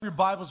your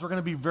Bibles, we're going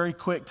to be very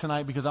quick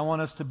tonight because I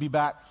want us to be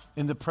back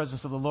in the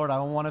presence of the Lord. I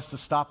don't want us to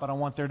stop. I don't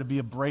want there to be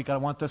a break. I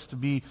want us to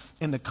be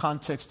in the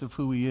context of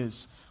who He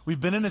is.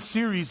 We've been in a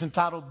series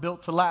entitled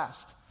Built to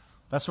Last.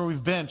 That's where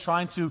we've been,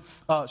 trying to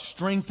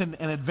strengthen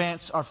and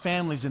advance our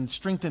families and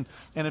strengthen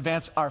and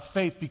advance our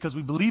faith, because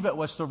we believe at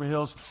Westover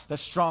Hills that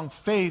strong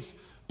faith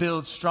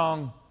builds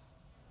strong.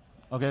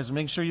 Okay, so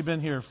make sure you've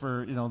been here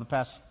for, the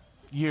past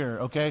year,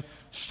 okay?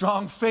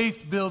 Strong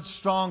faith builds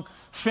strong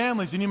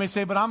families. And you may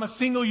say, but I'm a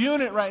single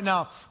unit right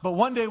now. But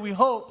one day we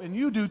hope, and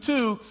you do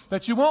too,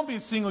 that you won't be a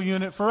single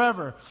unit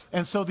forever.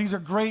 And so these are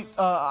great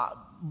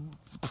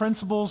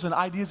principles and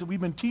ideas that we've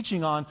been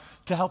teaching on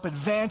to help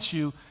advance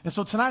you. And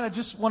so tonight I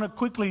just want to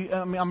quickly,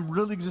 I'm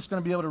really just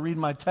going to be able to read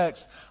my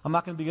text. I'm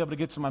not going to be able to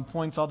get to my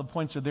points. All the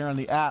points are there on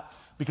the app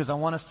because I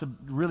want us to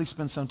really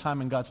spend some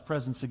time in God's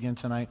presence again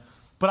tonight.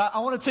 But I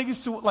want to take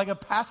us to like a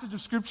passage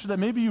of Scripture that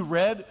maybe you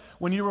read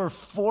when you were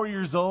 4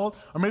 years old,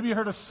 or maybe you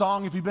heard a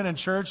song if you've been in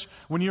church,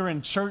 when you were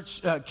in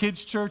church,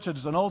 kids' church.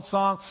 There's an old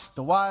song,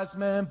 "The wise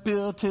man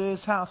built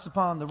his house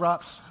upon the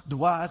rock." The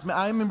wise man.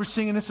 I remember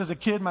singing this as a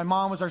kid. My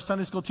mom was our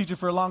Sunday school teacher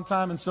for a long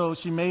time, and so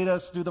she made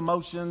us do the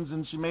motions,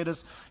 and she made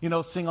us,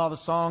 sing all the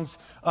songs.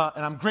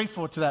 And I'm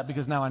grateful to that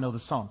because now I know the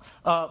song.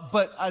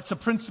 But it's a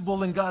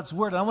principle in God's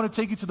Word. And I want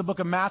to take you to the book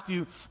of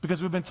Matthew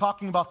because we've been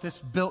talking about this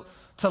built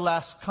to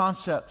last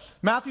concept.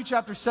 Matthew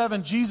chapter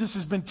 7, Jesus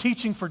has been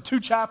teaching for 2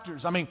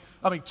 chapters.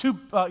 Two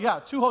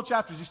whole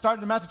chapters. He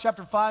started in Matthew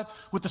chapter 5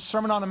 with the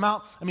Sermon on the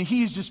Mount.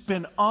 He's just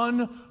been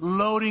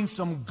unloading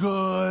some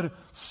good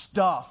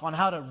stuff on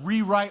how to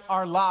rewrite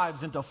our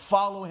lives and to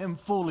follow Him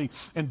fully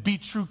and be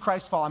true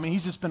Christ followers.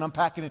 He's just been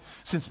unpacking it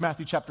since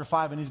Matthew chapter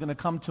 5, and He's going to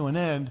come to an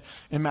end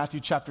in Matthew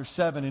chapter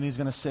 7, and He's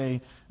going to say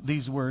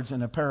these words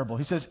in a parable.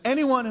 He says,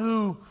 anyone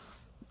who,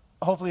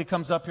 hopefully it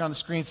comes up here on the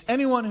screens,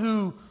 anyone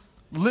who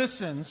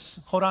listens,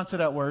 hold on to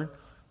that word,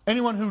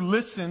 anyone who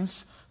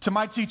listens to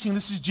my teaching,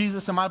 this is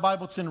Jesus in my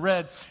Bible, it's in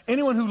red,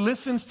 anyone who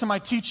listens to my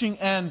teaching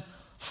and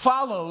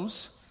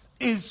follows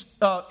is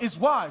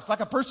wise, like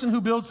a person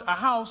who builds a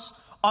house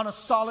on a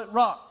solid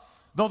rock.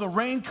 Though the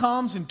rain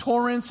comes in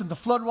torrents and the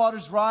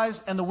floodwaters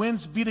rise and the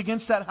winds beat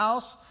against that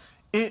house,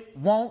 it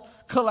won't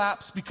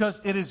collapse because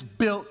it is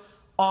built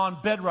on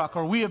bedrock.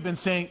 Or we have been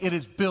saying it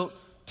is built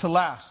to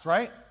last,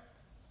 right?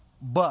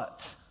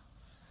 But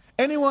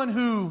anyone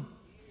who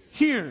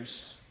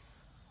hears.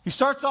 He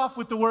starts off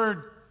with the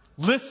word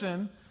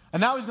listen, and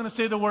now he's going to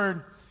say the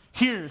word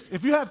hears.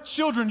 If you have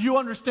children, you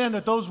understand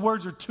that those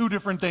words are 2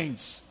 different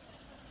things.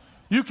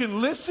 You can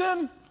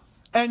listen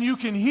and you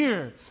can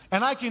hear.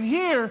 And I can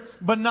hear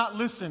but not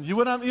listen.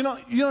 You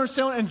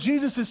understand? And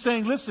Jesus is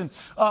saying, listen,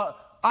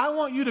 I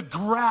want you to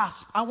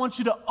grasp. I want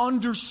you to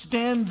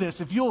understand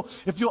this. If you'll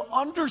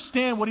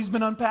understand what He's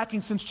been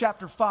unpacking since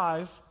chapter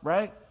 5,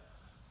 right?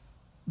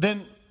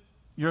 Then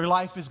your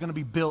life is going to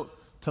be built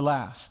to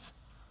last.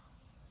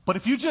 But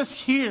if you just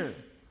hear,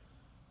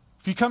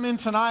 if you come in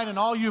tonight and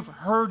all you've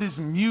heard is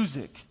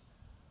music,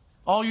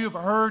 all you've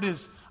heard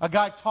is a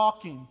guy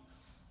talking,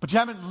 but you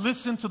haven't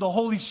listened to the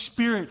Holy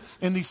Spirit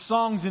in these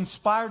songs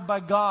inspired by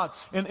God,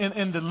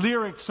 in the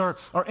lyrics or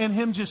in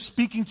Him just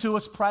speaking to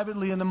us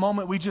privately in the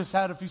moment we just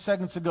had a few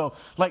seconds ago.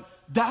 Like,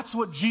 that's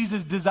what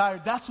Jesus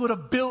desired. That's what a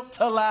built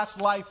to last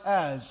life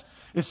has,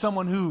 is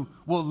someone who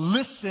will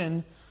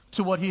listen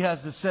to what He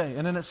has to say.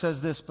 And then it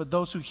says this, but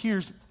those who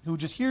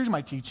just hears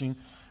my teaching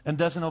and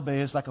doesn't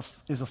obey is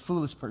a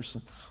foolish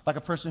person, like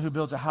a person who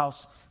builds a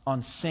house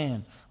on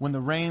sand. When the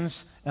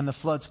rains and the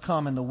floods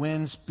come and the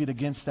winds beat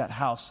against that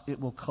house,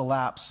 it will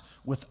collapse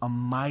with a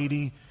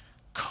mighty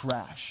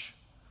crash.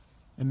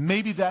 And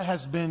maybe that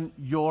has been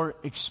your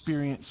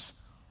experience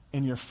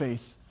in your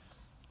faith.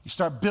 You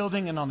start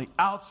building, and on the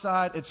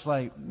outside, it's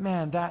like,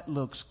 man, that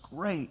looks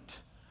great.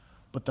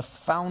 But the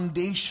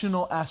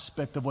foundational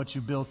aspect of what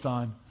you built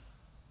on,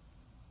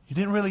 you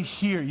didn't really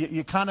hear.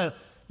 You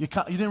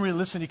didn't really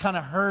listen. You kind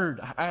of heard.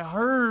 I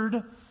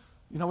heard,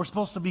 we're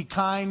supposed to be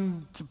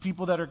kind to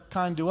people that are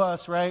kind to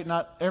us, right?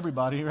 Not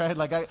everybody, right?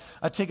 Like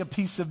I take a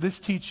piece of this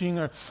teaching,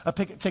 or I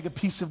take a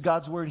piece of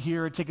God's Word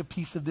here, or take a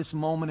piece of this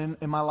moment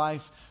in my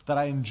life that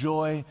I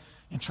enjoy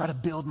and try to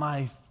build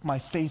my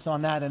faith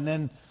on that. And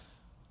then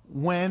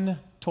when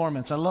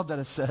torments, I love that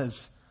it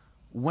says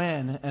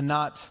when and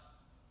not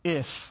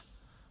if.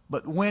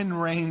 But when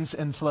rains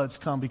and floods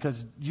come,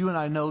 because you and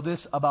I know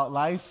this about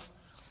life,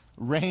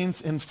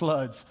 rains and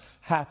floods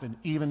happen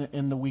even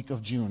in the week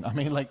of June.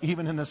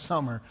 Even in the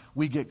summer,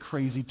 we get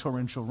crazy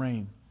torrential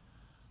rain.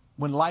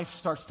 When life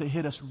starts to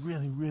hit us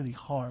really, really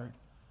hard,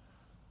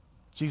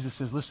 Jesus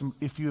says, listen,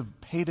 if you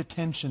have paid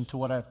attention to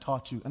what I've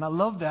taught you, and I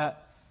love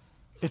that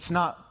it's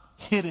not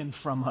hidden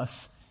from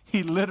us.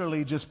 He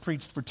literally just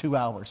preached for 2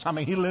 hours.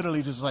 He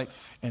literally just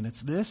and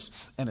it's this,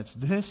 and it's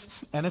this,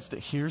 and it's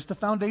here's the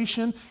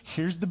foundation,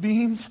 here's the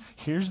beams,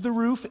 here's the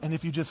roof, and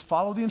if you just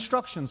follow the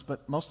instructions,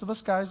 but most of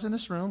us guys in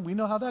this room, we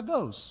know how that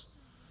goes.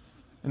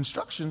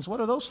 Instructions, what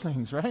are those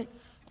things, right?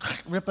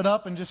 Rip it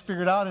up and just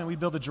figure it out, and we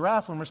build a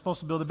giraffe when we're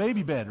supposed to build a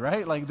baby bed,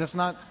 right? That's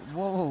not,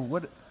 whoa,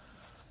 what?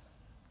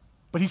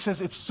 But he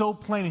says it's so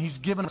plain, and he's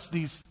given us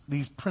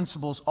these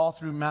principles all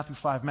through Matthew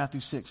 5,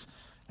 Matthew 6,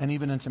 and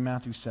even into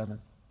Matthew 7.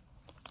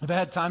 If I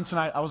had time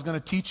tonight, I was going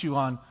to teach you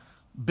on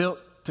built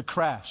to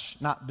crash,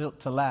 not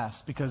built to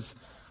last, because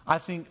I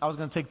think I was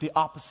going to take the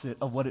opposite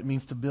of what it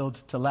means to build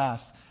to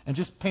last and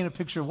just paint a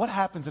picture of what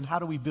happens and how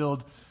do we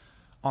build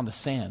on the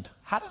sand.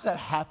 How does that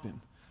happen?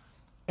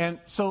 And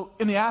so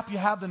in the app, you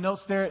have the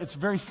notes there. It's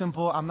very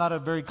simple. I'm not a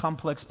very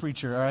complex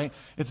preacher, all right?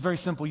 It's very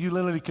simple. You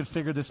literally could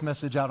figure this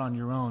message out on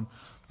your own.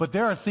 But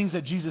there are things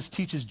that Jesus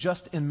teaches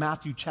just in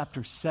Matthew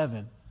chapter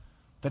 7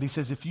 that he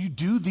says, if you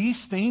do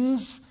these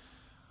things,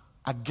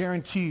 I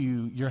guarantee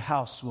you your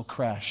house will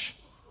crash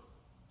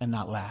and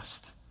not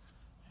last.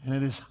 And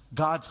it is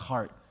God's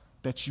heart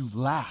that you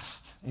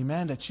last.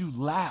 Amen? That you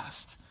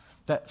last.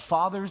 That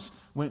fathers,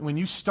 when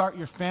you start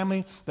your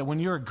family, that when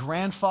you're a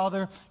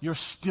grandfather, you're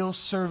still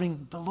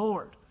serving the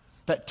Lord.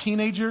 That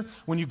teenager,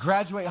 when you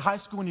graduate high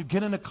school, when you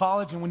get into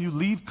college, and when you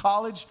leave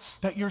college,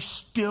 that you're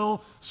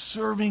still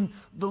serving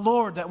the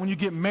Lord. That when you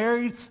get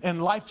married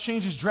and life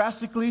changes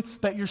drastically,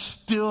 that you're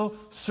still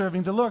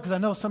serving the Lord. Because I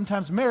know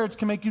sometimes marriage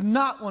can make you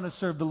not want to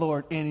serve the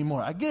Lord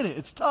anymore. I get it.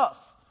 It's tough.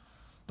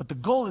 But the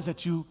goal is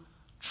that you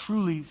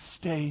truly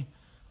stay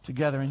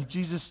together. And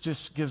Jesus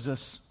just gives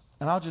us,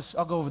 and I'll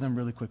go over them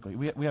really quickly.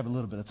 We have a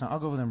little bit of time. I'll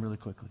go over them really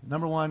quickly.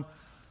 Number one,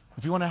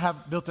 if you want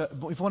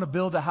to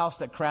build a house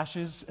that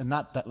crashes and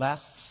not that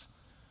lasts,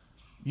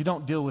 you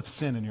don't deal with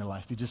sin in your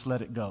life. You just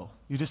let it go.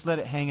 You just let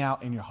it hang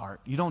out in your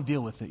heart. You don't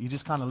deal with it. You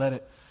just kind of let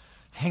it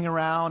hang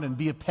around and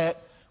be a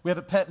pet. We have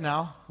a pet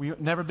now.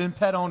 We've never been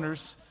pet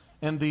owners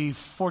in the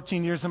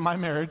 14 years of my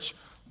marriage,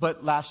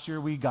 but last year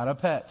we got a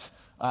pet.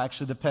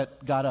 Actually, the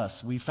pet got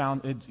us. We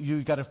found it.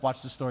 You got to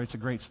watch the story. It's a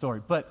great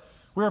story. But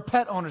we're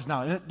pet owners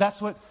now. And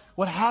that's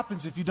what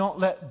happens if you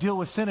don't deal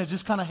with sin. It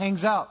just kind of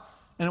hangs out.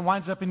 And it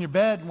winds up in your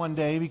bed one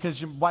day because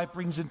your wife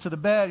brings it to the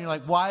bed. And you're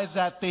like, why is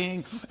that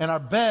thing in our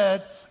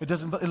bed?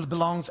 It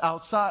belongs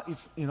outside.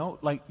 It's,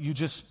 like you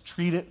just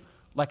treat it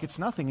like it's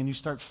nothing. And you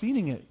start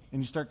feeding it.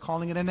 And you start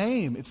calling it a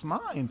name. It's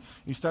mine.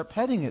 You start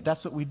petting it.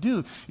 That's what we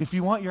do. If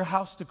you want your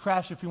house to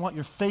crash, if you want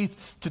your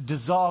faith to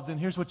dissolve, then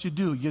here's what you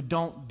do. You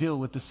don't deal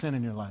with the sin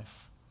in your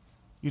life.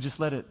 You just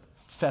let it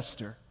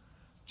fester.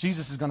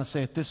 Jesus is going to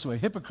say it this way.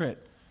 Hypocrite,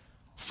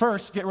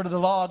 first get rid of the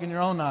log in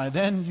your own eye.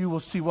 Then you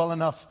will see well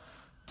enough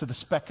to the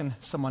speck in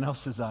someone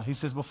else's eye. He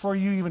says, before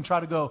you even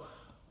try to go,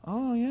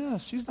 oh yeah,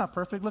 she's not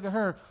perfect, look at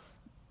her.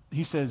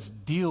 He says,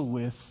 deal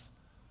with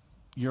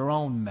your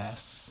own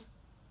mess.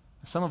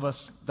 Some of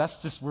us,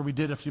 that's just where we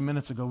did a few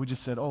minutes ago. We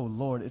just said, oh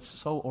Lord, it's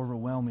so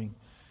overwhelming.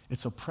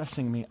 It's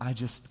oppressing me. I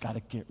just got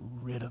to get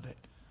rid of it.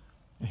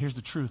 And here's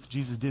the truth.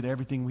 Jesus did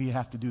everything we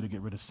have to do to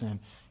get rid of sin.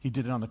 He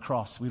did it on the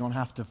cross. We don't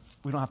have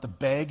to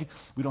beg.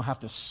 We don't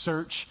have to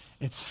search.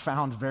 It's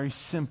found very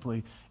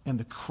simply in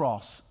the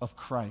cross of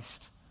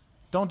Christ.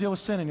 Don't deal with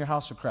sin in your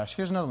house or crash.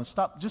 Here's another one.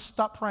 Just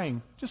stop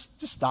praying.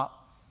 Just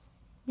stop.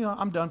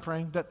 I'm done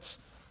praying.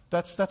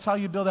 That's how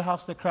you build a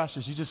house that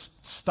crashes. You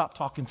just stop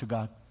talking to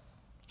God.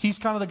 He's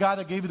kind of the guy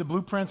that gave you the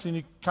blueprints, and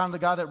you're kind of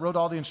the guy that wrote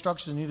all the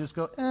instructions, and you just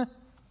go,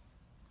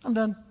 I'm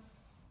done.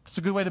 It's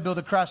a good way to build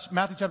a crash.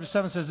 Matthew chapter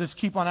 7 says this,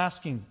 keep on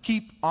asking.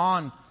 Keep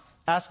on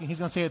asking. He's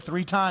going to say it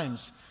 3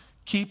 times.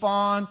 Keep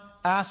on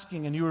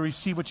asking and you will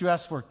receive what you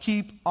ask for.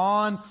 Keep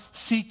on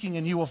seeking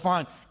and you will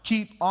find.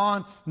 Keep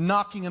on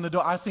knocking on the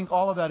door. I think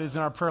all of that is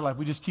in our prayer life.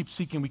 We just keep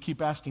seeking, we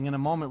keep asking. In a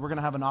moment, we're going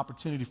to have an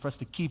opportunity for us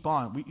to keep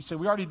on. You say,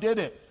 we already did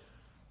it.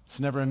 It's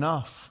never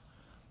enough.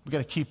 We got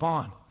to keep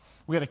on.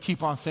 We got to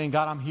keep on saying,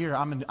 God, I'm here.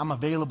 I'm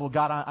available.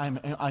 God,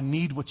 I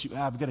need what you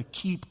have. We got to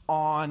keep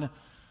on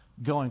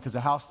going because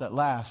a house that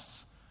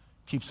lasts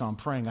keeps on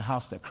praying. A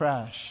house that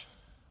crashes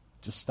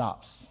just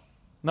stops.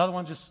 Another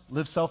one, just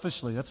live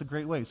selfishly. That's a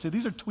great way. See,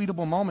 these are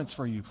tweetable moments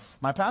for you.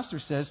 My pastor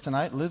says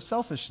tonight, live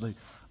selfishly.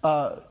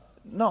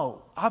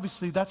 No,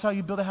 obviously, that's how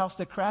you build a house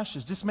that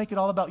crashes. Just make it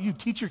all about you.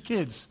 Teach your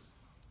kids.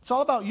 It's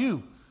all about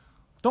you.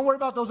 Don't worry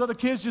about those other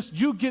kids. Just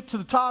you get to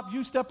the top.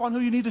 You step on who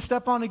you need to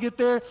step on to get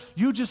there.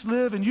 You just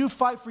live and you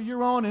fight for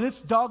your own. And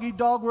it's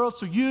dog-eat-dog world.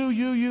 So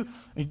you.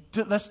 And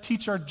let's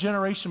teach our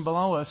generation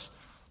below us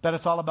that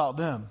it's all about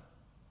them.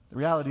 The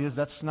reality is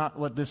that's not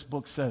what this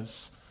book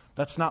says.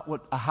 That's not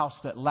what a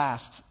house that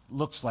lasts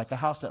looks like. A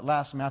house that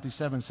lasts, Matthew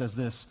 7 says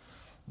this,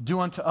 do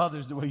unto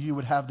others the way you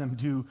would have them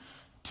do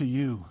to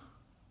you.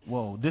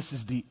 Whoa, this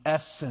is the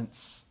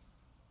essence,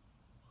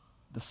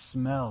 the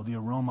smell, the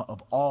aroma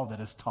of all that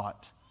is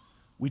taught.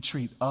 We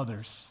treat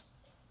others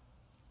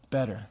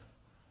better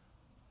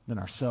than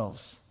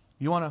ourselves.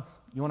 You want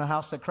a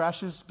house that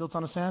crashes, built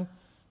on the sand?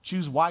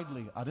 Choose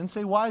widely. I didn't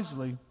say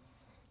wisely.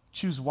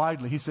 Choose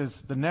widely. He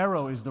says, the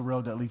narrow is the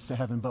road that leads to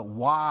heaven, but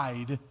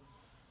wide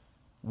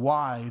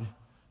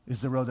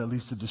is the road that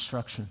leads to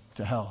destruction,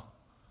 to hell.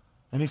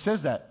 And he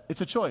says that.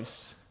 It's a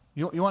choice.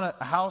 You want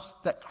a house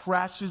that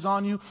crashes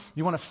on you?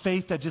 You want a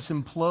faith that just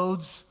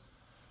implodes?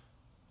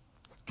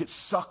 Get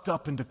sucked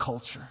up into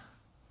culture.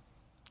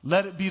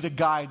 Let it be the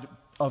guide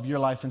of your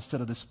life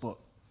instead of this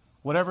book.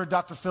 Whatever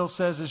Dr. Phil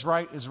says is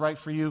right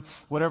for you.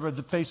 Whatever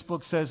the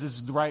Facebook says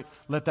is right,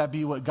 let that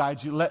be what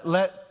guides you.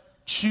 Let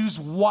Choose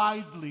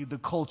widely the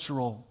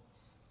cultural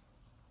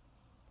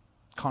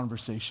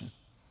conversation.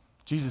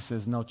 Jesus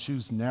says, no,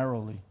 choose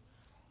narrowly.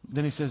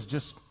 Then he says,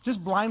 just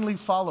blindly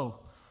follow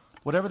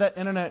whatever that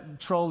internet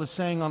troll is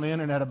saying on the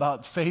internet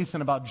about faith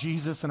and about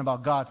Jesus and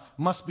about God.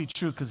 Must be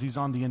true because he's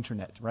on the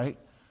internet, right?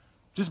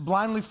 Just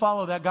blindly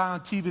follow that guy on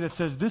TV that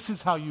says, this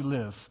is how you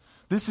live.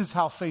 This is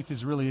how faith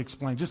is really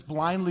explained. Just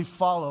blindly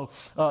follow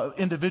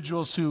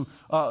individuals who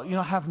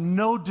have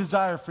no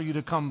desire for you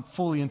to come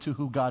fully into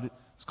who God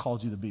has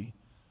called you to be.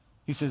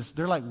 He says,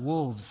 they're like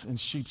wolves in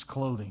sheep's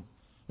clothing.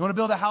 You want to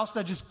build a house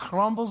that just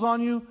crumbles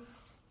on you?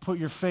 Put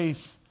your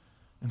faith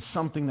in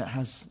something that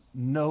has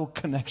no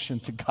connection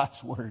to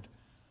God's word.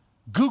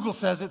 Google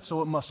says it,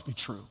 so it must be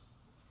true.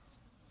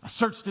 I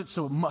searched it,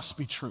 so it must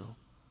be true.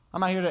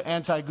 I'm not here to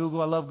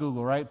anti-Google. I love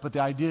Google, right? But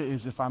the idea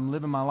is if I'm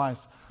living my life,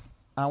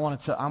 I'm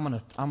not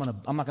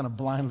going to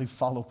blindly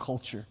follow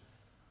culture.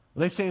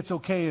 They say it's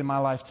okay in my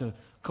life to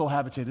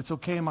cohabitate. It's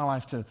okay in my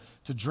life to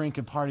drink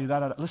and party.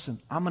 Listen,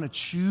 I'm going to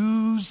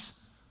choose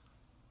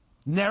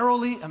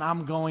narrowly, and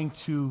I'm going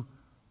to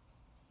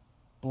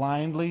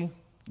blindly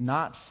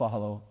not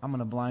follow. I'm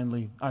going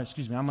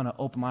to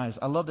open my eyes.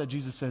 I love that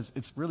Jesus says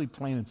it's really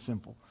plain and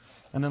simple.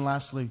 And then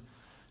lastly,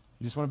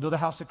 you just want to build a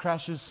house that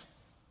crashes?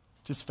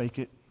 Just fake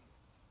it.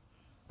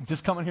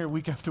 Just come in here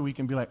week after week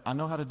and be like, I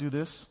know how to do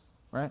this,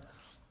 right?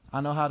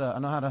 I know how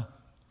to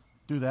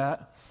do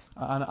that.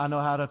 I know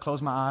how to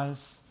close my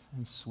eyes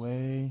and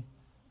sway,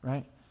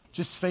 right?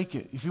 Just fake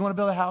it. If you want to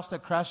build a house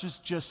that crashes,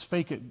 just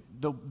fake it.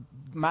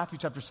 Matthew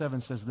chapter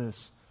 7 says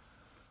this.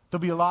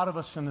 There'll be a lot of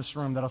us in this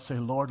room that'll say,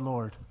 Lord,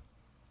 Lord.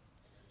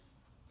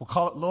 We'll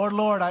call it, Lord,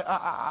 Lord.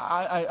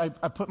 I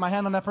put my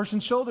hand on that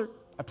person's shoulder.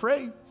 I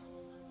pray.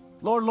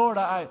 Lord, Lord,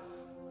 I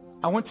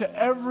went to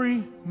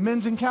every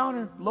men's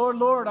encounter. Lord,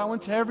 Lord, I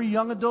went to every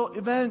young adult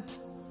event.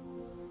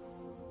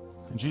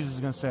 And Jesus is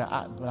going to say,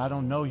 but I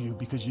don't know you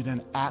because you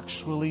didn't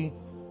actually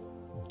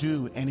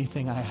do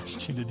anything I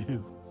asked you to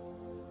do.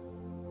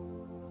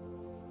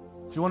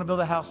 If you want to build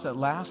a house that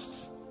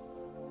lasts,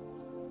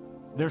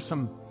 there's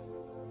some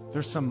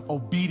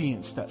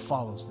obedience that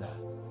follows that.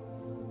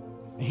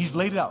 And he's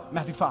laid it out.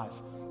 Matthew 5,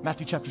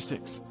 Matthew chapter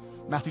 6,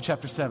 Matthew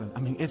chapter 7. I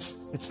mean,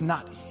 it's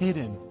not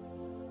hidden.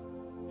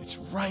 It's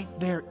right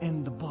there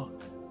in the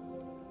book.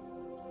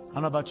 I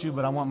don't know about you,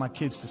 but I want my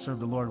kids to serve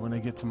the Lord when they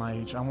get to my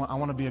age. I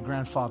want to be a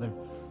grandfather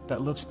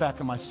that looks back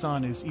and my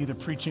son is either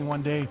preaching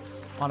one day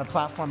on a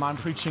platform I'm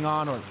preaching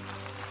on or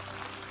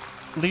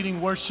leading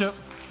worship.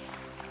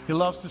 He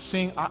loves to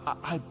sing.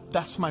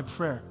 That's my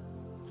prayer,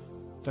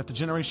 that the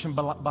generation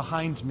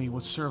behind me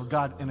would serve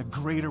God in a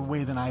greater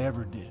way than I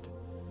ever did.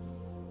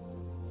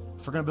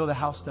 If we're going to build a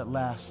house that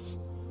lasts,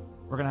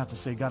 we're going to have to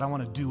say, God, I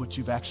want to do what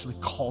you've actually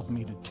called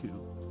me to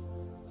do.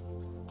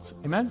 So,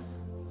 amen?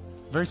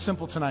 Very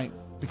simple tonight,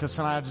 because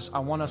tonight I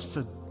want us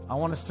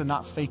to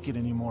not fake it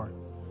anymore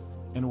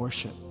in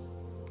worship.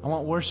 I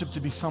want worship to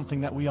be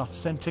something that we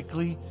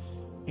authentically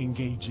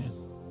engage in.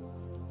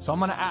 So I'm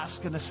going to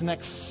ask in this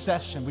next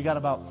session, we got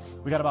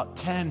about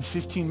 10,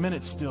 15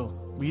 minutes still.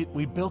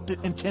 We built it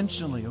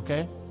intentionally,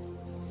 okay?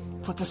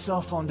 Put the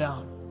cell phone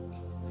down.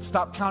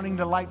 Stop counting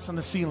the lights on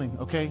the ceiling,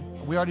 okay?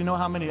 We already know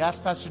how many.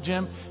 Ask Pastor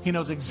Jim. He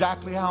knows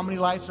exactly how many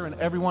lights are in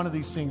every one of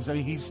these things. I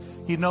mean,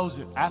 he knows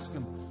it. Ask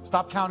him.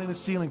 Stop counting the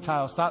ceiling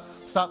tiles. Stop,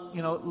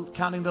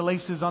 counting the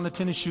laces on the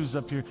tennis shoes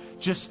up here.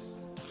 Just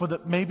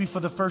maybe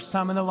for the first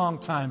time in a long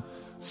time,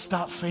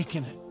 stop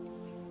faking it.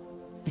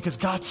 Because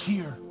God's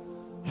here.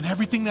 And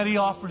everything that he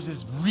offers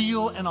is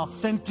real and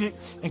authentic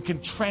and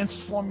can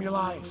transform your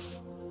life.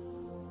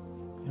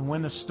 And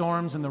when the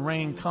storms and the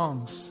rain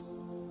comes,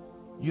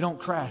 you don't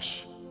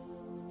crash.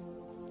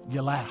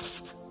 You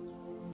last.